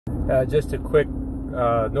Just a quick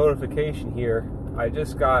notification here. I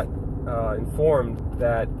just got informed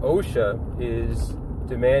that OSHA is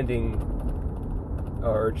demanding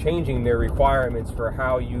or changing their requirements for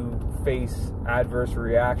how you face adverse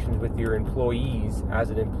reactions with your employees as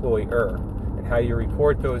an employer and how you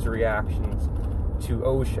report those reactions to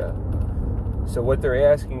OSHA. So what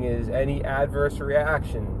they're asking is any adverse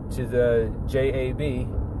reaction to the JAB,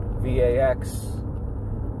 VAX,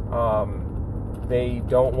 they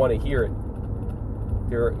don't want to hear it.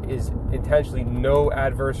 There is intentionally no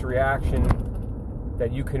adverse reaction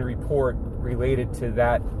that you can report related to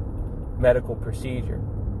that medical procedure.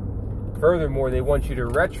 Furthermore, they want you to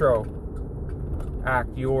retroact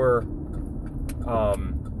your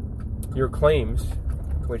claims,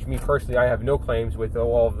 which me personally, I have no claims with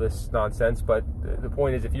all of this nonsense, but the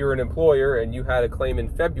point is if you're an employer and you had a claim in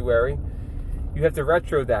February, you have to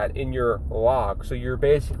retro that in your log. So you're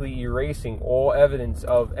basically erasing all evidence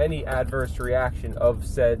of any adverse reaction of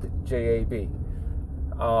said JAB.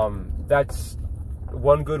 That's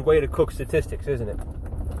one good way to cook statistics, isn't it?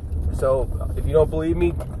 So if you don't believe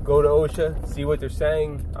me, go to OSHA, see what they're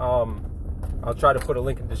saying. I'll try to put a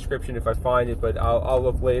link in the description if I find it, but I'll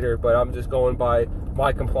look later. But I'm just going by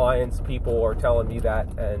my compliance. People are telling me that,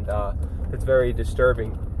 and it's very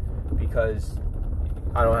disturbing because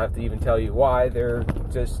I don't have to even tell you why. They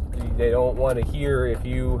don't want to hear if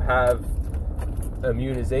you have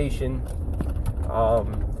immunization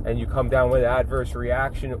and you come down with an adverse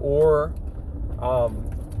reaction or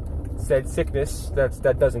said sickness.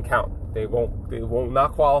 That doesn't count. They will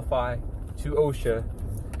not qualify to OSHA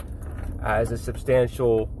as a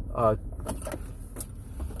substantial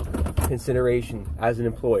consideration as an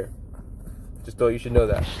employer. Just thought you should know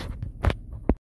that.